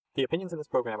The opinions in this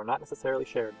program are not necessarily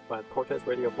shared by the Cortes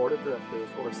Radio Board of Directors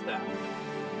or staff.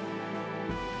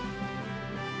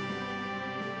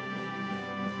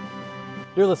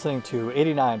 You're listening to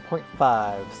 89.5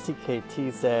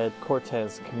 CKTZ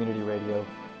Cortes Community Radio.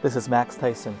 This is Max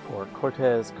Tyson for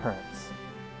Cortes Currents.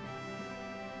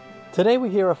 Today we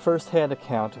hear a first-hand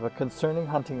account of a concerning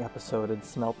hunting episode in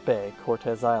Smelt Bay,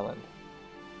 Cortes Island.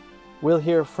 We'll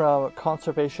hear from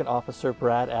Conservation Officer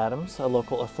Brad Adams, a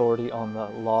local authority on the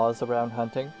laws around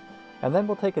hunting, and then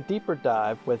we'll take a deeper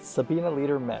dive with Sabina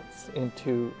Leader-Metz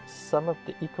into some of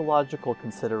the ecological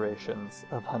considerations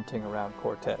of hunting around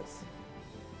Cortes.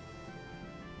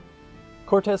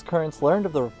 Cortes Currents learned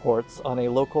of the reports on a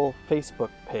local Facebook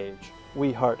page,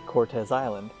 We Heart Cortes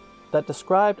Island, that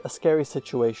described a scary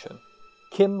situation.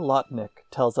 Kim Lotnick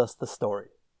tells us the story.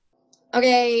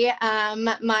 Okay,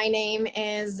 my name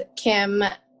is Kim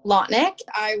Lotnick.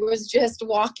 I was just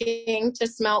walking to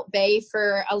Smelt Bay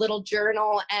for a little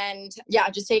journal and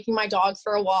just taking my dog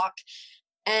for a walk.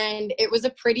 And it was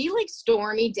a pretty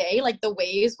stormy day. The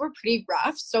waves were pretty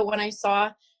rough. So when I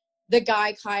saw the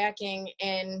guy kayaking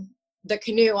in the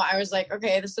canoe, I was like,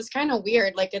 okay, this is kind of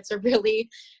weird. It's a really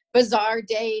bizarre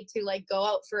day to go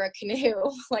out for a canoe.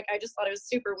 I just thought it was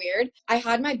super weird. I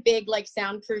had my big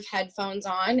soundproof headphones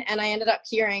on and I ended up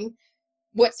hearing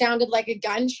what sounded like a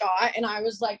gunshot, and I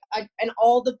was and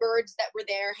all the birds that were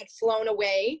there had flown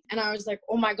away, and I was like,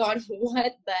 oh my god,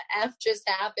 what the F just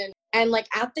happened? And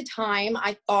at the time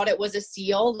I thought it was a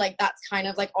seal. That's kind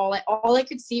of all I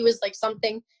could see was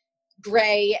something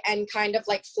gray and kind of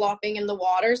flopping in the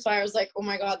water. So I was like, oh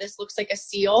my god, this looks like a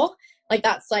seal.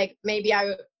 That's maybe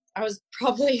I was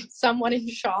probably somewhat in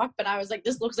shock, but I was like,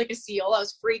 this looks like a seal. I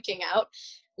was freaking out.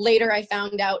 Later, I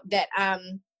found out that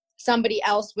somebody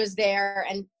else was there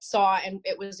and saw, and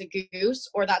it was a goose,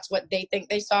 or that's what they think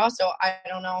they saw. So I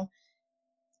don't know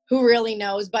who really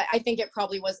knows, but I think it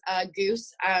probably was a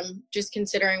goose, just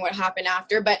considering what happened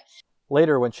after. But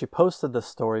later, when she posted the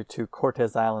story to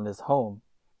Cortes Island as home,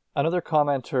 another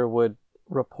commenter would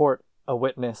report a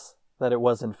witness that it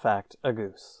was in fact a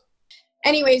goose.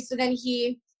 Anyway, so then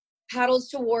he paddles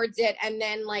towards it, and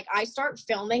then I start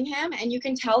filming him, and you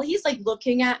can tell he's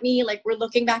looking at me, we're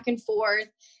looking back and forth,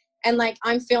 and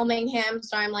I'm filming him,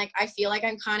 so I'm I feel like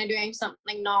I'm kind of doing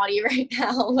something naughty right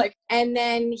now, and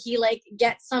then he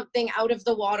gets something out of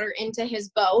the water into his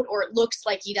boat, or it looks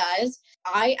like he does.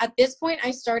 At this point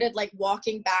I started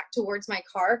walking back towards my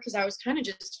car because I was kind of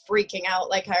just freaking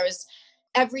out.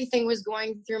 Everything was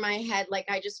going through my head.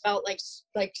 I just felt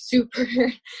super,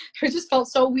 it just felt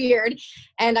so weird.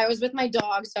 And I was with my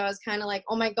dog. So I was kind of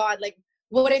oh my God,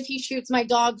 what if he shoots my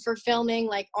dog for filming?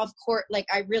 Of course,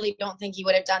 I really don't think he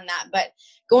would have done that. But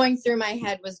going through my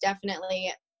head was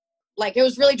definitely it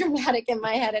was really dramatic in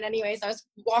my head. And anyways, I was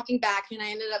walking back and I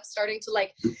ended up starting to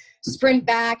sprint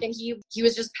back, and he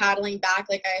was just paddling back,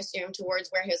 I assumed towards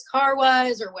where his car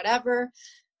was or whatever.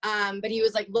 But he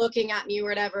was looking at me or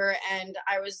whatever, and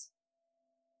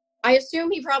I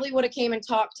assume he probably would have came and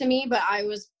talked to me, but I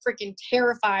was freaking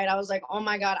terrified. I was like, oh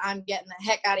my God, I'm getting the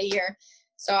heck out of here.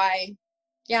 So I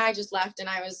just left, and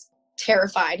I was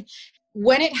terrified.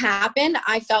 When it happened,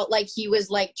 I felt like he was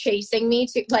chasing me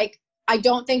to I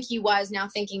don't think he was, now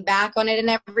thinking back on it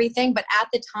and everything, but at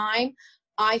the time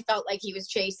I felt like he was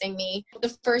chasing me.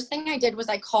 The first thing I did was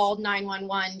I called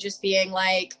 911, just being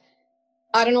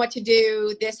I don't know what to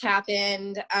do. This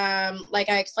happened. I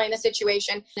explained the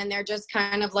situation, and they're just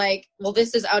kind of well,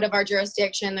 this is out of our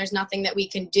jurisdiction. There's nothing that we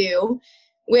can do,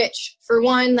 which for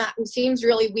one, that seems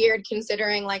really weird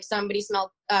considering somebody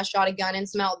shot a gun in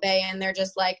Smelt Bay, and they're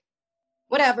just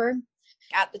whatever.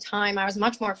 At the time, I was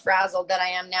much more frazzled than I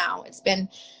am now. It's been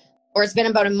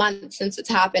about a month since it's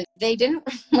happened. They didn't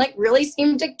really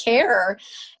seem to care.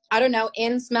 I don't know,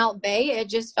 in Smelt Bay, it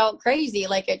just felt crazy.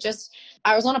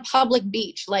 I was on a public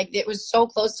beach. It was so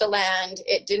close to land.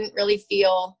 It didn't really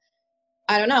feel,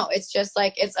 I don't know. It's just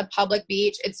it's a public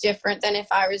beach. It's different than if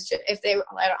I was, I don't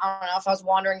know, if I was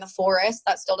wandering the forest.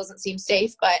 That still doesn't seem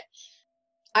safe, but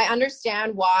I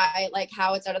understand why,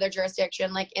 how it's out of their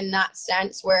jurisdiction, in that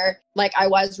sense where, I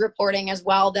was reporting as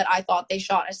well that I thought they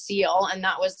shot a seal and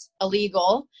that was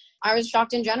illegal. I was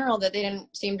shocked in general that they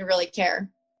didn't seem to really care.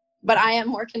 But I am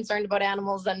more concerned about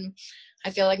animals than I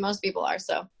feel like most people are,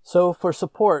 so. So for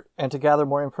support and to gather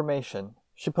more information,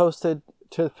 she posted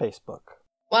to Facebook.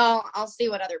 Well, I'll see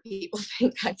what other people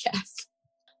think, I guess.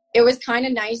 It was kind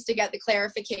of nice to get the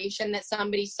clarification that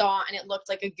somebody saw and it looked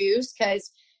like a goose,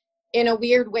 because in a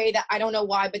weird way that I don't know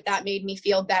why, but that made me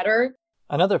feel better.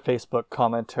 Another Facebook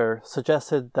commenter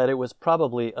suggested that it was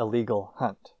probably a legal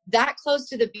hunt. That close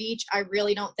to the beach, I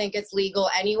really don't think it's legal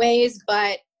anyways,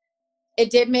 but it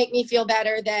did make me feel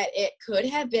better that it could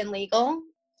have been legal.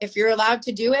 If you're allowed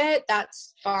to do it,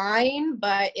 that's fine,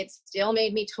 but it still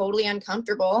made me totally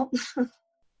uncomfortable.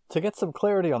 To get some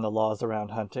clarity on the laws around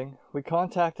hunting, we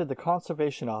contacted the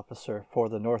conservation officer for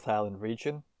the North Island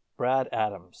region, Brad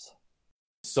Adams.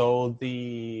 So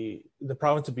the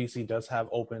province of BC does have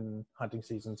open hunting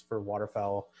seasons for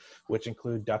waterfowl, which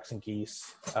include ducks and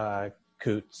geese,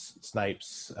 coots,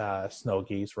 snipes, snow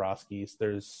geese, Ross geese.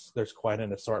 There's quite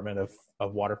an assortment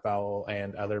of waterfowl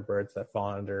and other birds that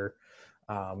fall under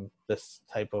this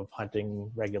type of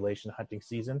hunting regulation, hunting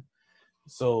season.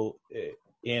 So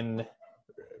in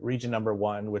region number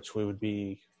 1, which we would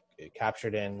be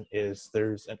captured in,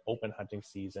 there's an open hunting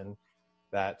season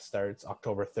that starts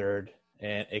October 3rd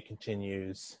and it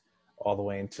continues all the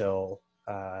way until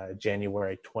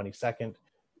January 22nd.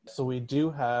 So we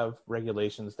do have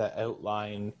regulations that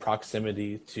outline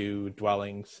proximity to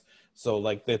dwellings. So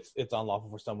like it's unlawful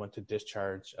for someone to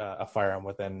discharge a firearm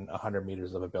within 100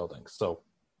 meters of a building. So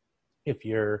if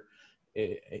you're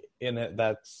in it,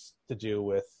 that's to do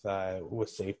with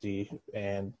safety.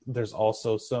 And there's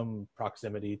also some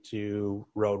proximity to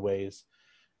roadways,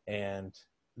 and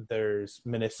there's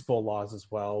municipal laws as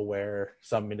well, where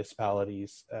some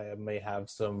municipalities may have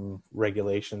some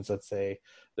regulations that say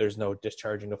there's no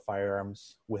discharging of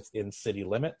firearms within city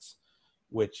limits,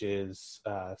 which is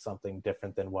something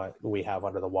different than what we have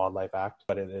under the Wildlife Act,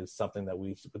 but it is something that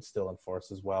we would still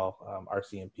enforce as well.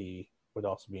 RCMP would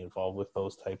also be involved with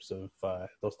those types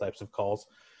of calls.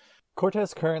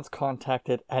 Cortes Currents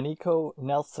contacted Aniko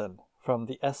Nelson from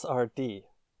the SRD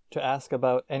to ask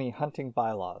about any hunting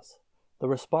bylaws. The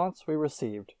response we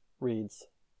received reads,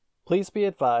 "Please be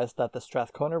advised that the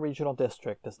Strathcona Regional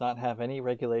District does not have any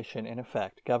regulation in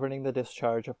effect governing the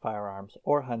discharge of firearms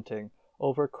or hunting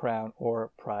over Crown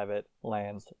or private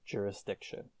lands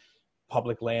jurisdiction."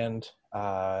 Public land,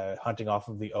 hunting off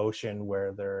of the ocean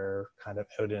where they're kind of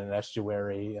out in an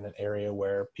estuary in an area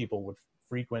where people would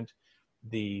frequent,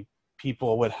 the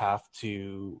people would have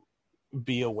to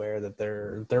be aware that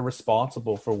they're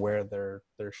responsible for where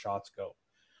their shots go.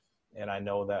 And I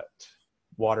know that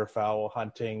waterfowl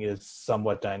hunting is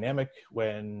somewhat dynamic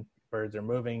when birds are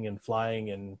moving and flying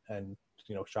and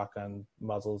shotgun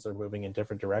muzzles are moving in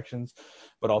different directions,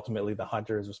 but ultimately the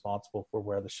hunter is responsible for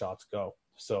where the shots go.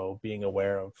 So being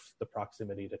aware of the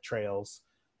proximity to trails,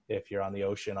 if you're on the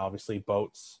ocean, obviously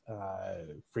boats,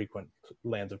 frequent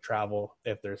lands of travel,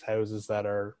 if there's houses that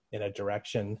are in a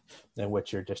direction in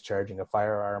which you're discharging a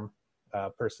firearm, a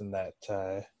person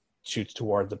that shoots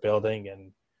towards the building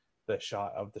and the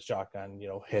shot of the shotgun,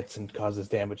 hits and causes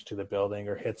damage to the building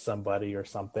or hits somebody or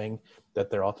something, that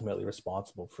they're ultimately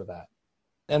responsible for that.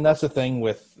 And that's the thing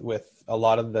with a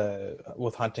lot of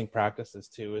with hunting practices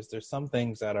too, is there's some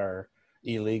things that are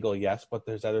illegal, yes, but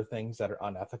there's other things that are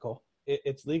unethical.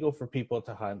 It's legal for people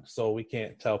to hunt, so we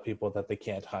can't tell people that they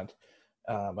can't hunt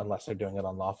unless they're doing it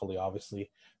unlawfully,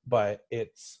 obviously. But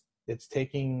it's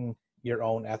taking your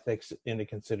own ethics into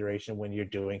consideration when you're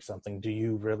doing something. Do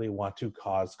you really want to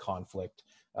cause conflict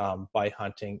by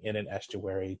hunting in an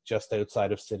estuary just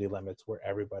outside of city limits where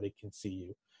everybody can see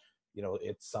you?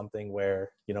 It's something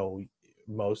where,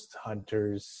 most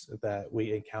hunters that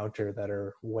we encounter that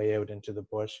are way out into the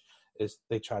bush is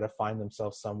they try to find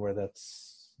themselves somewhere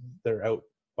they're out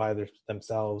by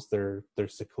themselves. They're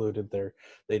secluded.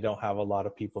 They don't have a lot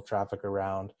of people traffic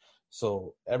around.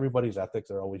 So everybody's ethics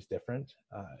are always different.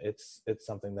 It's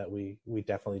something that we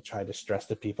definitely try to stress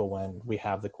to people when we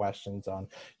have the questions on,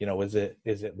 is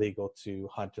it legal to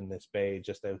hunt in this bay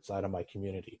just outside of my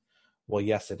community? Well,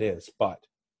 yes, it is. But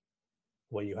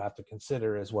what you have to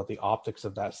consider is what the optics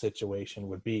of that situation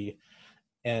would be.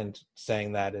 And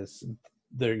saying that is,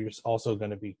 there's also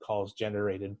going to be calls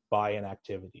generated by an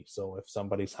activity. So if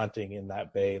somebody's hunting in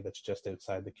that bay that's just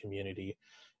outside the community,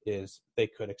 they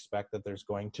could expect that there's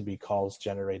going to be calls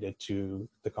generated to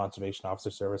the Conservation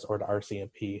Officer Service or to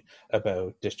RCMP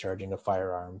about discharging of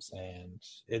firearms. And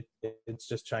it's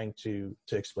just trying to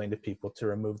explain to people to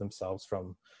remove themselves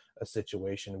from a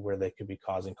situation where they could be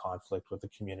causing conflict with the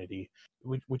community.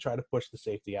 We try to push the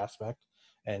safety aspect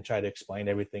and try to explain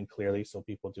everything clearly so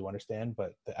people do understand,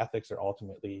 but the ethics are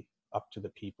ultimately up to the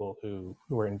people who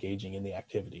are engaging in the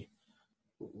activity.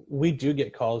 We do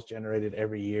get calls generated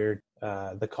every year.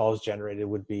 The calls generated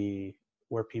would be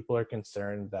where people are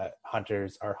concerned that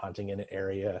hunters are hunting in an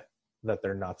area that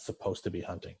they're not supposed to be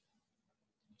hunting.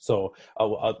 So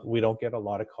we don't get a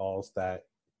lot of calls that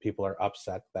people are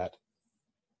upset that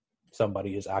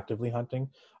somebody is actively hunting.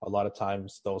 A lot of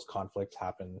times those conflicts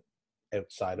happen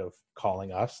outside of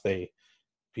calling us.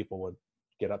 People would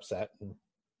get upset and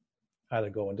either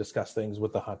go and discuss things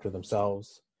with the hunter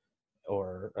themselves,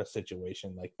 or a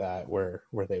situation like that where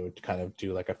they would kind of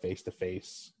do like a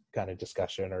face-to-face kind of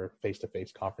discussion or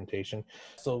face-to-face confrontation.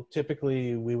 So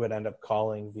typically we would end up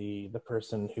calling the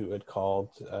person who had called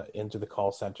into the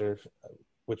call center,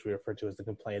 which we refer to as the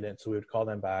complainant. So we would call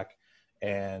them back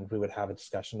and we would have a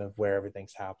discussion of where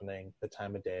everything's happening, the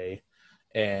time of day,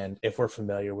 and if we're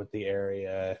familiar with the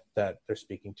area that they're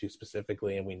speaking to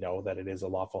specifically and we know that it is a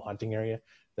lawful hunting area,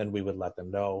 then we would let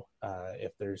them know.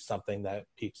 If there's something that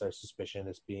piques our suspicion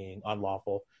as being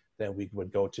unlawful, then we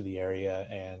would go to the area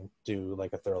and do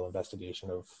like a thorough investigation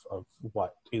of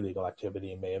what illegal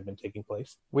activity may have been taking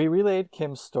place. We relayed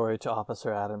Kim's story to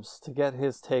Officer Adams to get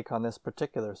his take on this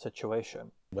particular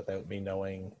situation. Without me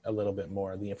knowing a little bit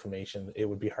more of the information, it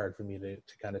would be hard for me to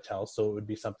kind of tell. So it would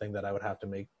be something that I would have to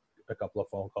make a couple of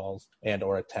phone calls and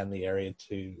or attend the area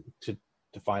to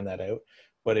find that out.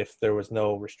 But if there was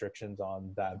no restrictions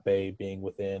on that bay being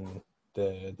within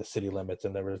the city limits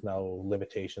and there was no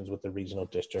limitations with the regional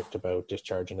district about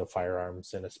discharging of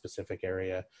firearms in a specific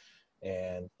area,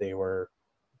 and they were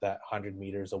that 100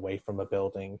 meters away from a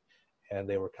building and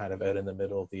they were kind of out in the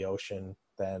middle of the ocean,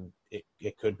 then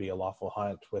it could be a lawful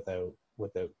hunt without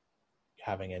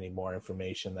having any more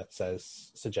information that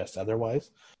suggests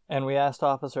otherwise. And we asked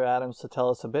Officer Adams to tell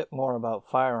us a bit more about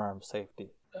firearm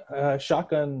safety.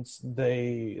 Shotguns,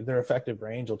 their effective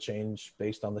range will change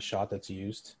based on the shot that's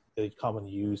used. The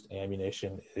commonly used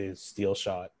ammunition is steel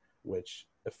shot, which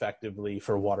effectively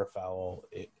for waterfowl,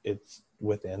 it's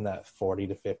within that 40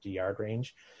 to 50 yard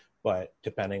range. But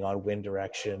depending on wind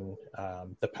direction,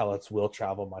 the pellets will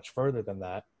travel much further than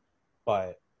that.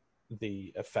 But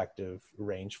the effective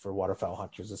range for waterfowl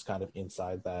hunters is kind of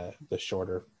inside the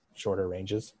shorter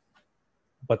ranges.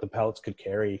 But the pellets could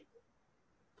carry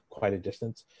quite a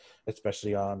distance,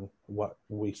 especially on what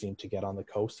we seem to get on the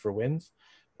coast for winds.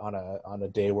 On a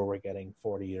day where we're getting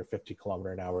 40 or 50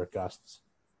 kilometer an hour gusts,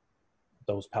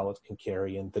 those pellets can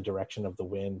carry in the direction of the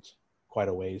wind quite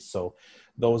a ways. So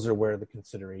those are where the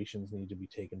considerations need to be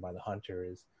taken by the hunter.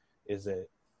 Is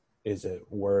it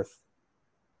worth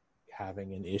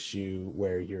having an issue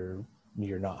where you're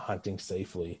not hunting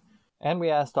safely? And we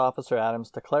asked Officer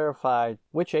Adams to clarify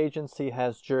which agency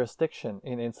has jurisdiction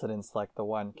in incidents like the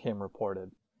one Kim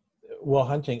reported. Well,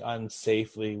 hunting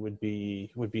unsafely would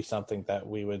be something that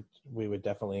we would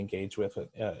definitely engage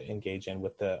in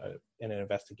with in an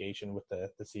investigation with the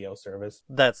CO service.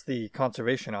 That's the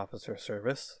Conservation Officer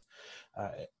Service.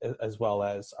 As well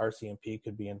as RCMP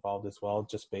could be involved as well,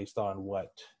 just based on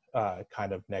what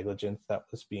kind of negligence that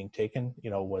was being taken.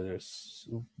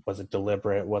 Was it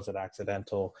deliberate? Was it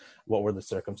accidental? What were the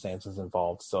circumstances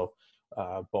involved? So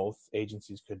both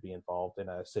agencies could be involved in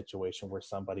a situation where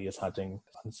somebody is hunting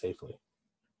unsafely.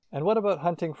 And what about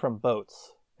hunting from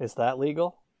boats? Is that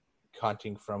legal?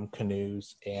 Hunting from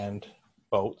canoes and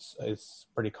boats is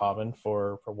pretty common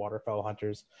for waterfowl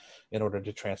hunters in order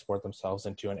to transport themselves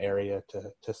into an area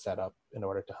to set up in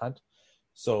order to hunt.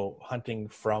 So hunting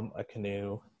from a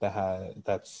canoe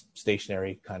that's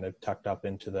stationary, kind of tucked up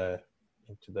into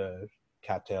the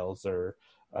cattails or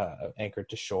anchored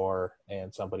to shore,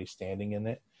 and somebody standing in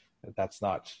it, that's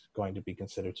not going to be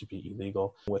considered to be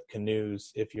illegal. With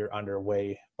canoes, if you're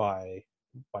underway by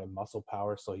muscle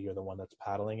power, so you're the one that's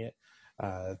paddling it,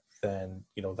 then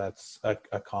that's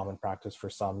a common practice for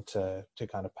some to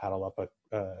kind of paddle up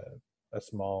a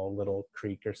small little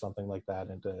creek or something like that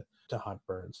and to hunt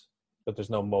birds. But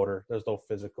there's no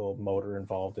physical motor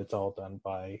involved. It's all done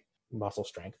by muscle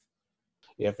strength.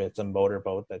 If it's a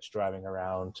motorboat that's driving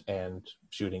around and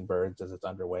shooting birds as it's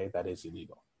underway, that is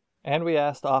illegal. And we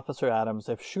asked Officer Adams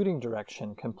if shooting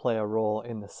direction can play a role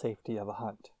in the safety of a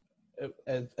hunt.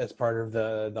 As part of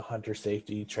the hunter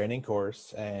safety training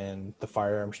course and the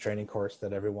firearms training course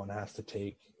that everyone has to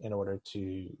take in order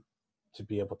to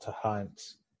be able to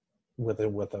hunt with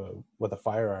a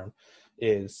firearm,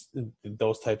 is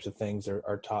those types of things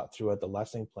are taught throughout the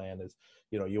lesson plan. Is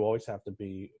you always have to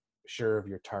be sure of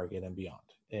your target and beyond.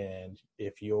 And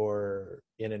if you're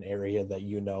in an area that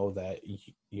that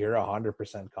you're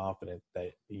 100% confident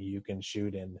that you can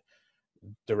shoot in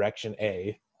direction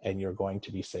A and you're going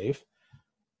to be safe,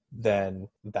 then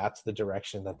that's the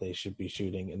direction that they should be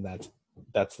shooting, and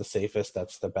that's the safest,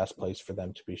 that's the best place for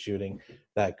them to be shooting.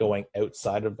 That going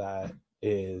outside of that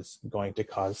is going to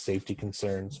cause safety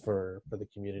concerns for the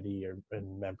community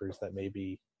and members that may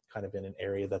be kind of in an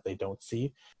area that they don't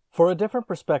see. For a different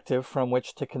perspective from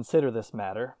which to consider this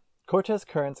matter, Cortes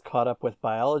Currents caught up with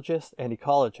biologist and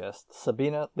ecologist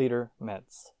Sabina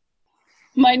Lieder-Mentz.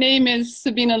 My name is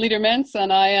Sabina Lieder-Mentz,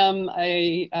 and I am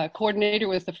a coordinator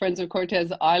with the Friends of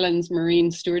Cortes Island's Marine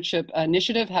Stewardship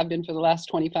Initiative, have been for the last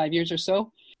 25 years or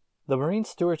so. The marine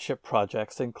stewardship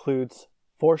projects includes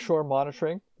foreshore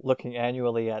monitoring, looking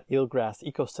annually at eelgrass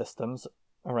ecosystems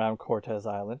around Cortes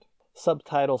Island,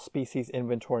 subtidal species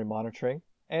inventory monitoring,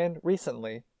 and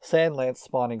recently, sand lance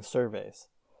spawning surveys.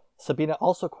 Sabina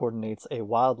also coordinates a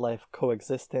wildlife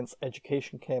coexistence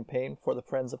education campaign for the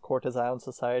Friends of Cortes Island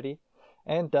Society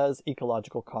and does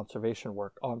ecological conservation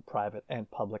work on private and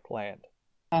public land.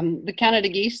 The Canada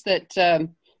geese that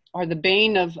are the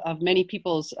bane of many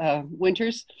people's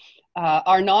winters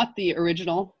are not the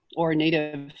original or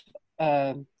native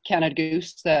Canada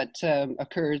goose that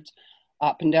occurred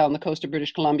up and down the coast of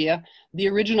British Columbia. The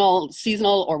original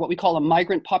seasonal, or what we call a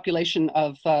migrant population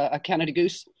of a Canada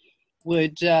goose,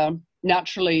 would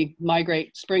naturally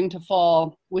migrate spring to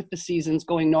fall with the seasons,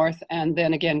 going north and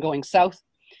then again going south.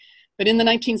 But in the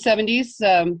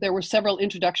 1970s, there were several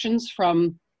introductions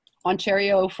from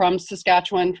Ontario, from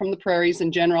Saskatchewan, from the prairies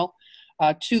in general,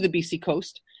 to the BC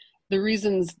coast. The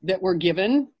reasons that were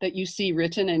given, that you see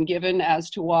written and given as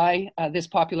to why this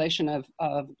population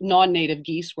of non-native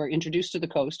geese were introduced to the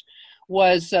coast,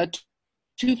 was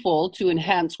twofold: to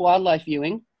enhance wildlife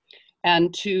viewing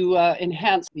and to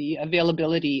enhance the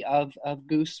availability of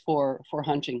goose for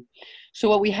hunting. So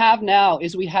what we have now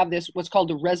is we have this, what's called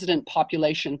a resident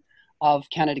population of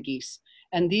Canada geese.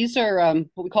 And these are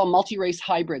what we call multi-race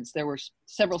hybrids. There were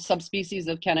several subspecies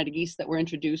of Canada geese that were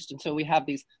introduced, and so we have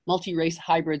these multi-race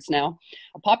hybrids now.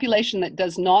 A population that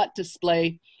does not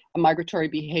display a migratory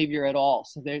behavior at all.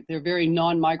 So they're very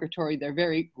non-migratory, they're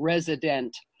very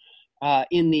resident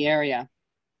in the area.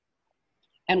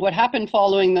 And what happened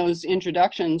following those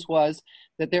introductions was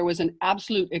that there was an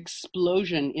absolute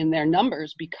explosion in their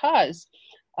numbers because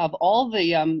of all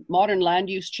the modern land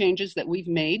use changes that we've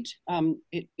made.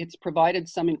 It's provided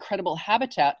some incredible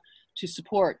habitat to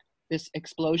support this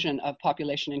explosion of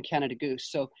population in Canada goose.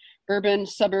 So urban,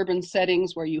 suburban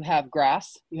settings where you have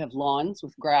grass, you have lawns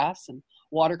with grass and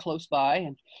water close by,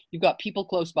 and you've got people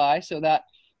close by, so that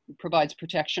provides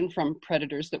protection from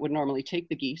predators that would normally take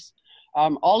the geese.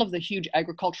 All of the huge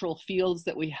agricultural fields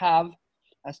that we have,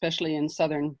 especially in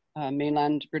southern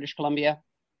mainland British Columbia.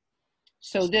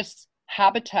 So this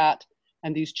habitat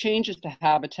and these changes to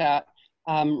habitat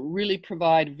really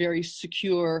provide very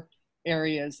secure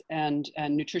areas and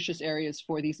nutritious areas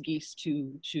for these geese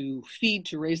to feed,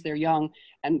 to raise their young.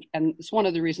 And it's one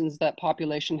of the reasons that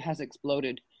population has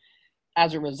exploded.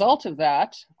 As a result of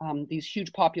that, these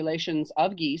huge populations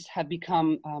of geese have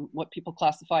become what people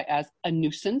classify as a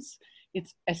nuisance.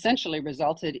 It's essentially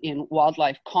resulted in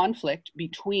wildlife conflict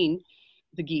between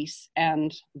the geese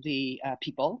and the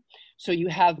people. So you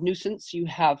have nuisance, you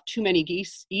have too many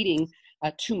geese eating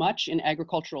too much in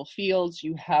agricultural fields,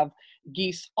 you have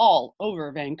geese all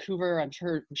over Vancouver. I'm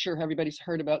sure everybody's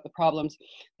heard about the problems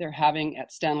they're having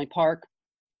at Stanley Park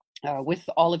with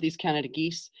all of these Canada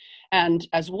geese. And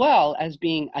as well as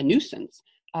being a nuisance,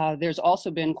 there's also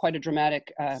been quite a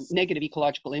dramatic negative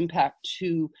ecological impact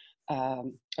to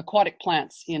aquatic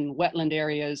plants in wetland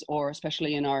areas, or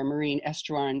especially in our marine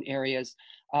estuarine areas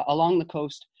along the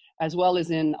coast, as well as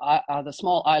in the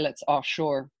small islets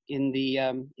offshore in the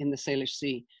Salish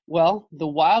Sea. Well, the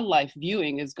wildlife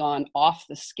viewing has gone off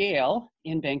the scale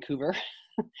in Vancouver,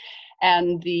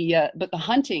 and but the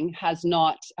hunting has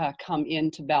not come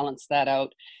in to balance that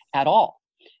out at all.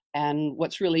 And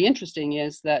what's really interesting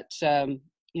is that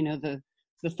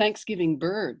the Thanksgiving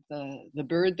bird, the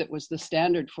bird that was the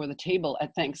standard for the table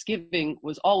at Thanksgiving,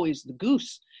 was always the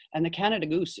goose. And the Canada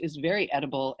goose is very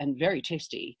edible and very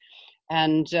tasty.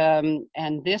 And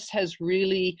this has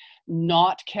really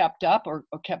not kept up or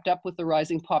kept up with the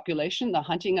rising population, the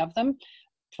hunting of them,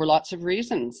 for lots of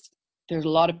reasons. There's a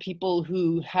lot of people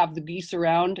who have the geese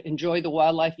around, enjoy the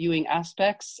wildlife viewing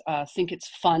aspects, think it's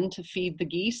fun to feed the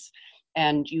geese.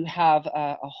 And you have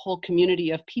a whole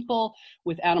community of people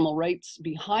with animal rights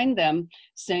behind them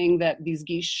saying that these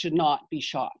geese should not be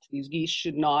shot. These geese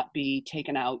should not be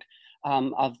taken out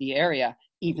of the area,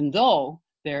 even though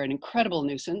they're an incredible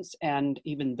nuisance and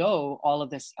even though all of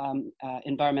this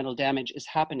environmental damage is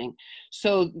happening.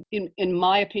 So in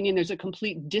my opinion, there's a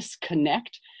complete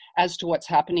disconnect as to what's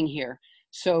happening here.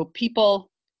 So people,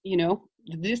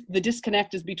 the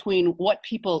disconnect is between what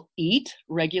people eat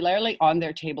regularly on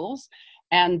their tables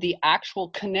and the actual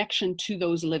connection to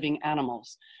those living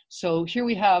animals. So here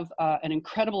we have an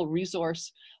incredible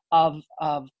resource of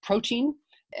protein.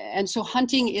 And so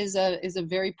hunting is a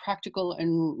very practical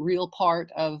and real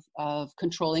part of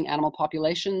controlling animal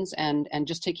populations and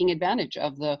just taking advantage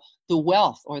of the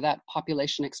wealth or that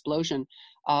population explosion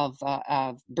of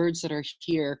birds that are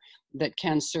here that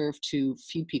can serve to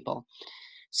feed people.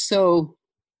 So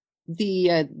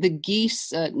The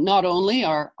geese not only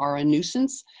are a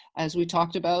nuisance, as we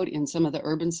talked about in some of the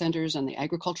urban centers and the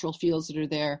agricultural fields that are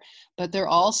there, but they're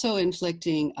also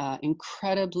inflicting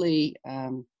incredibly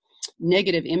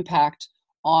negative impact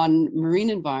on marine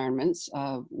environments,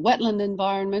 wetland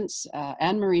environments,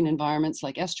 and marine environments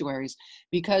like estuaries,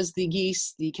 because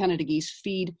the Canada geese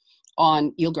feed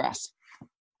on eelgrass.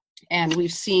 And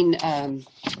we've seen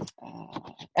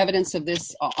evidence of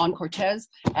this on Cortes,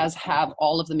 as have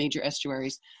all of the major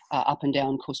estuaries up and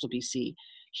down coastal BC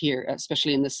here,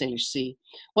 especially in the Salish Sea.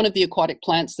 One of the aquatic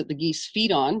plants that the geese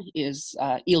feed on is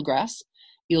eelgrass.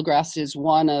 Eelgrass is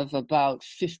one of about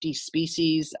 50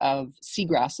 species of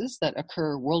seagrasses that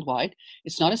occur worldwide.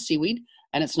 It's not a seaweed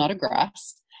and it's not a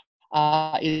grass.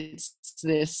 It's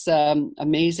this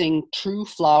amazing true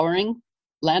flowering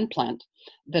land plant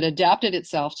that adapted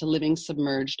itself to living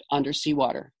submerged under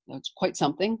seawater. That's quite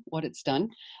something what it's done.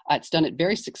 It's done it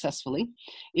very successfully.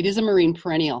 It is a marine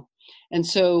perennial. And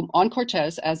so on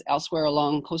Cortes, as elsewhere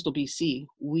along coastal BC,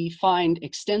 we find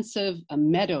extensive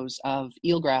meadows of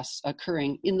eelgrass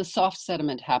occurring in the soft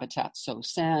sediment habitats, so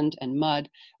sand and mud,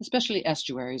 especially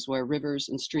estuaries where rivers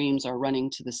and streams are running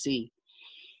to the sea.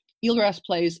 Eelgrass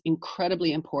plays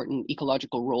incredibly important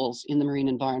ecological roles in the marine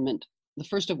environment. The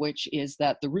first of which is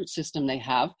that the root system they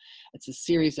have, it's a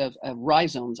series of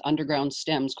rhizomes, underground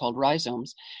stems called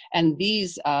rhizomes. And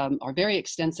these are very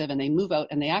extensive, and they move out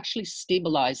and they actually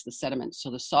stabilize the sediments.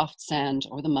 So the soft sand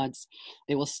or the muds,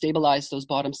 they will stabilize those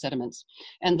bottom sediments.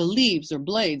 And the leaves or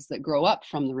blades that grow up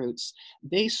from the roots,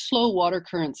 they slow water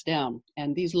currents down.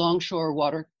 And these longshore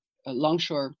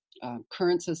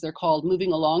currents, as they're called,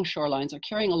 moving along shorelines, are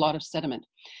carrying a lot of sediment.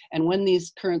 And when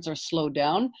these currents are slowed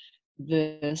down,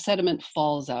 the sediment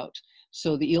falls out.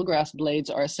 So the eelgrass blades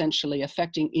are essentially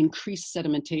affecting increased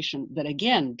sedimentation that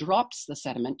again drops the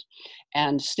sediment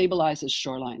and stabilizes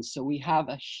shorelines. So we have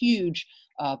a huge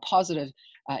positive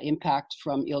impact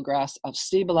from eelgrass of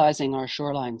stabilizing our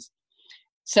shorelines.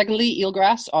 Secondly,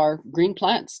 eelgrass are green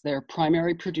plants. They're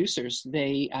primary producers.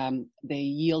 They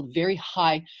yield very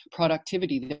high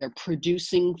productivity. They're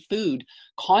producing food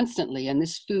constantly, and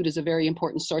this food is a very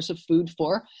important source of food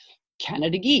for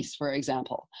Canada geese, for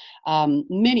example.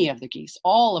 Many of the geese,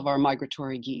 all of our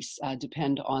migratory geese,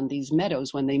 depend on these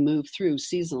meadows when they move through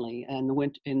seasonally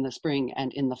in the spring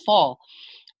and in the fall.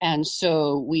 And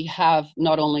so we have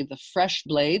not only the fresh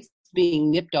blades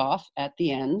being nipped off at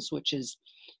the ends, which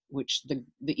the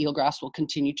eelgrass will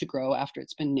continue to grow after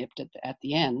it's been nipped at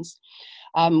the ends.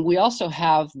 We also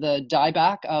have the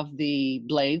dieback of the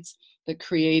blades that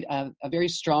create a very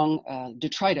strong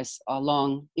detritus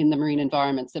along in the marine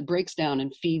environments that breaks down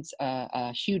and feeds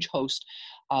a huge host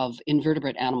of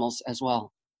invertebrate animals as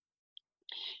well.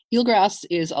 Eelgrass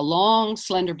is a long,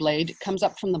 slender blade. It comes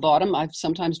up from the bottom. I've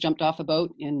sometimes jumped off a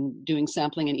boat in doing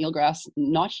sampling in eelgrass,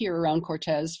 not here around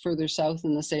Cortes, further south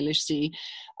in the Salish Sea.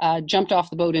 Jumped off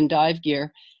the boat in dive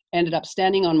gear, ended up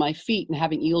standing on my feet and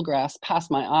having eelgrass pass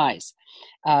my eyes.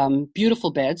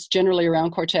 Beautiful beds, generally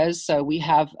around Cortes. We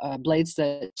have blades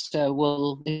that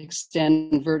will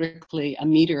extend vertically a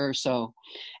meter or so.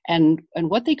 And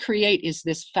what they create is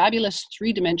this fabulous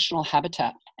three-dimensional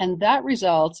habitat. And that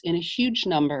results in a huge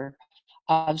number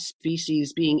of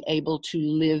species being able to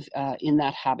live in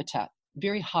that habitat,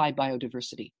 very high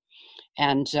biodiversity.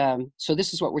 And so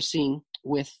this is what we're seeing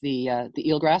with the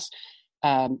eelgrass.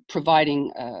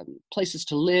 Providing places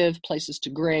to live, places to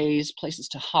graze, places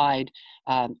to hide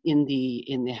in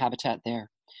the habitat there.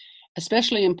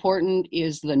 Especially important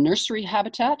is the nursery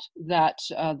habitat that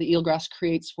the eelgrass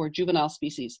creates for juvenile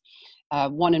species.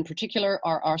 One in particular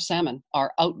are our salmon,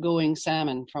 our outgoing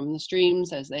salmon from the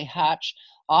streams. As they hatch,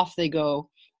 off they go.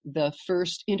 The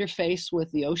first interface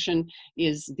with the ocean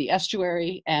is the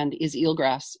estuary and is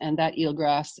eelgrass, and that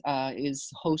eelgrass is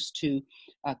host to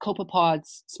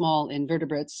copepods, small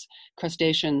invertebrates,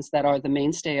 crustaceans that are the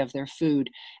mainstay of their food,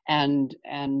 and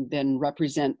then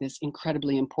represent this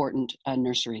incredibly important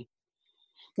nursery.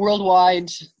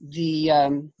 Worldwide, the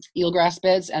eelgrass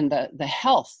beds and the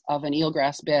health of an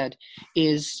eelgrass bed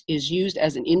is used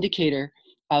as an indicator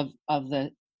of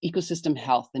the ecosystem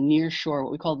health, the nearshore,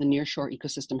 what we call the nearshore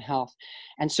ecosystem health.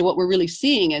 And so what we're really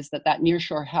seeing is that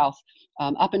nearshore health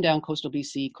up and down coastal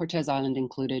BC, Cortes Island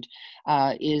included,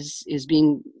 is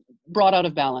being brought out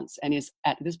of balance and is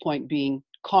at this point being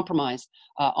compromised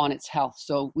on its health.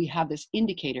 So we have this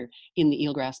indicator in the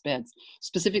eelgrass beds.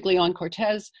 Specifically on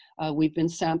Cortes, we've been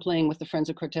sampling with the Friends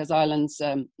of Cortes Islands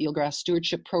eelgrass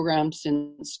stewardship program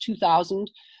since 2000.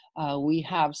 We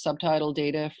have subtidal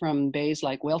data from bays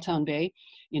like Whaletown Bay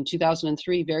in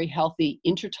 2003, very healthy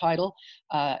intertidal,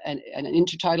 an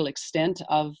intertidal extent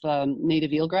of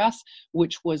native eelgrass,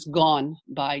 which was gone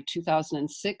by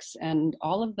 2006. And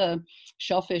all of the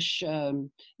shellfish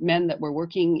men that were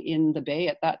working in the bay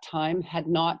at that time had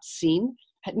never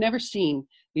seen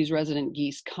these resident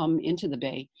geese come into the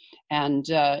bay. And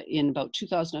in about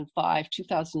 2005,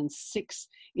 2006,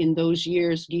 in those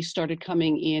years, geese started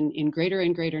coming in greater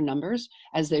and greater numbers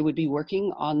as they would be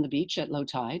working on the beach at low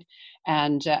tide.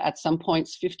 And at some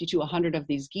points, 50 to 100 of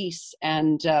these geese.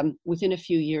 And within a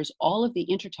few years, all of the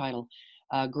intertidal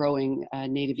growing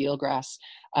native eelgrass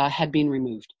had been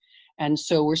removed. And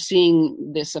so we're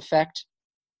seeing this effect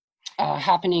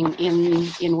happening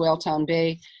in Whaletown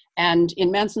Bay. And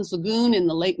in Manson's Lagoon in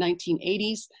the late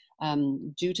 1980s,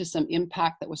 due to some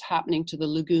impact that was happening to the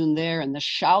lagoon there and the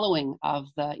shallowing of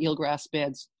the eelgrass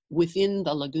beds within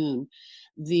the lagoon,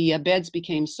 the beds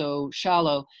became so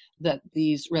shallow that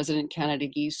these resident Canada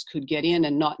geese could get in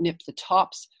and not nip the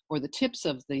tops or the tips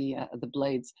of the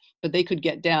blades, but they could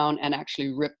get down and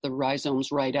actually rip the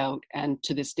rhizomes right out. And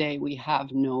to this day, we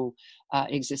have no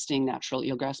existing natural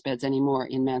eelgrass beds anymore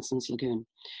in Manson's Lagoon.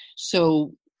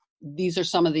 So these are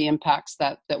some of the impacts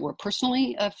that we're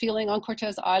personally feeling on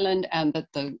Cortes Island, and that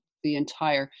the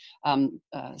entire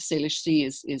Salish Sea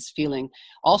is feeling.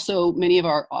 Also, many of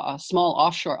our small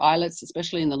offshore islets,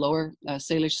 especially in the lower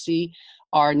Salish Sea,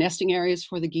 are nesting areas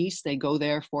for the geese. They go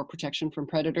there for protection from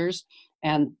predators,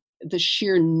 and the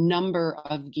sheer number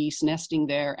of geese nesting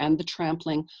there and the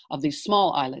trampling of these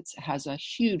small islets has a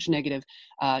huge negative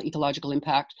ecological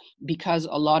impact, because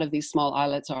a lot of these small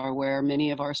islets are where many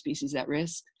of our species at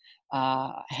risk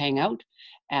hang out.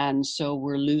 And so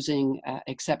we're losing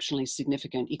exceptionally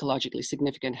significant, ecologically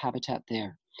significant habitat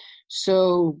there.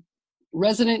 So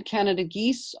resident Canada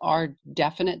geese are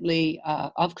definitely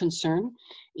of concern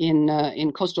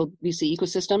in coastal BC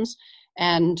ecosystems.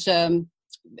 And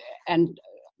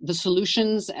the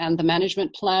solutions and the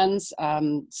management plans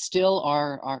still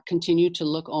are continue to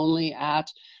look only at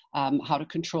how to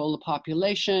control the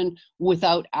population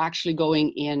without actually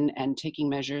going in and taking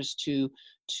measures to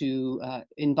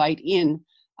invite in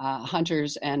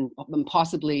hunters and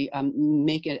possibly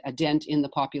make a dent in the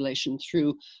population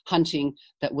through hunting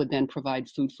that would then provide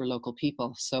food for local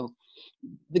people. So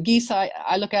the geese,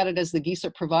 I look at it as the geese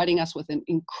are providing us with an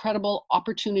incredible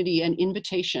opportunity and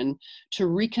invitation to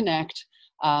reconnect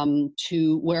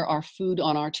to where our food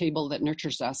on our table that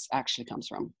nurtures us actually comes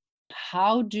from.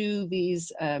 How do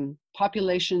these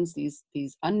populations, these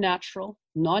unnatural,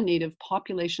 non-native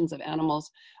populations of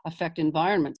animals affect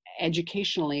environments?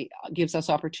 Educationally gives us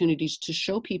opportunities to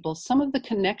show people some of the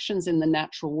connections in the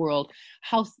natural world,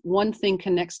 how one thing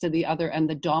connects to the other, and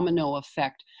the domino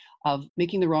effect of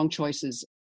making the wrong choices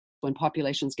when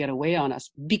populations get away on us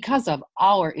because of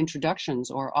our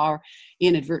introductions or our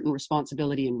inadvertent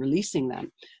responsibility in releasing them.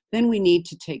 Then we need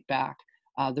to take back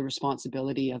the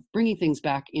responsibility of bringing things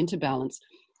back into balance,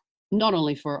 not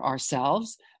only for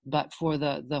ourselves, but for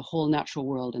the whole natural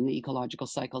world and the ecological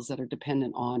cycles that are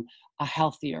dependent on a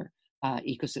healthier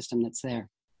ecosystem that's there.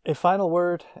 A final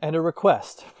word and a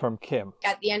request from Kim.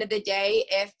 At the end of the day,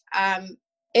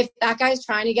 if that guy's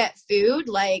trying to get food,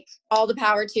 like, all the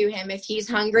power to him. If he's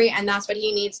hungry and that's what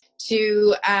he needs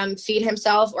to feed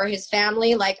himself or his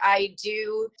family, like, I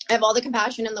have all the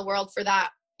compassion in the world for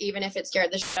that. Even if it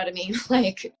scared the shit out of me,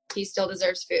 like, he still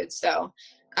deserves food. So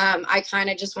I kind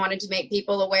of just wanted to make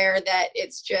people aware that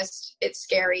it's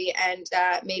scary, and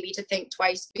maybe to think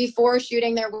twice before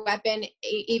shooting their weapon,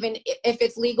 even if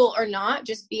it's legal or not.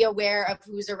 Just be aware of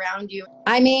who's around you.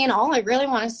 I mean, all I really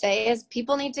want to say is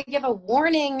people need to give a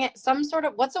warning, some sort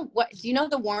of, what do you know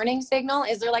the warning signal?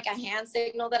 Is there like a hand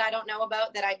signal that I don't know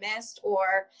about that I missed?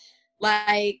 Or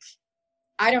like,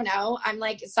 I don't know. I'm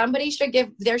like,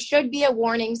 there should be a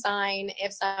warning sign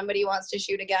if somebody wants to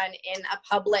shoot a gun in a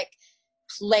public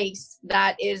place.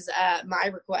 That is my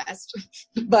request.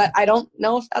 But I don't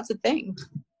know if that's a thing.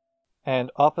 And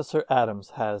Officer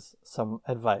Adams has some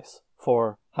advice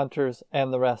for hunters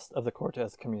and the rest of the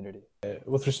Cortes community.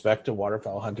 With respect to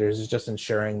waterfowl hunters, is just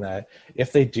ensuring that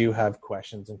if they do have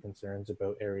questions and concerns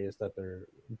about areas that they're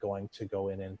going to go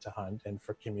in and to hunt, and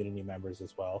for community members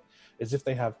as well, is if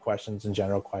they have questions and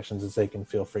general questions, is they can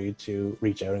feel free to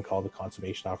reach out and call the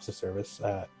Conservation Officer Service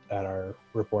at our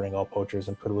Reporting All Poachers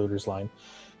and Polluters line,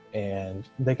 and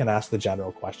they can ask the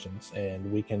general questions,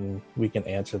 and we can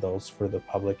answer those for the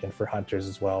public and for hunters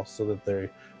as well, so that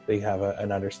they have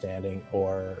an understanding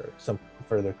or some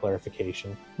further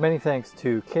clarification. Many thanks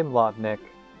to Kim Lotnick,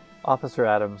 Officer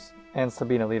Adams, And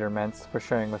Sabina Liedermentz for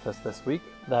sharing with us this week.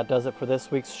 That does it for this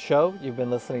week's show. You've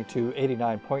been listening to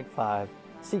 89.5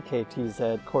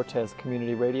 CKTZ Cortes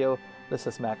Community Radio. This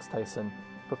is Max Tyson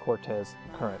for Cortes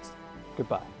Currents.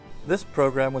 Goodbye. This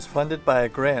program was funded by a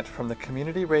grant from the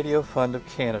Community Radio Fund of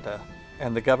Canada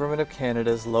and the Government of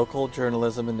Canada's Local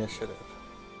Journalism Initiative.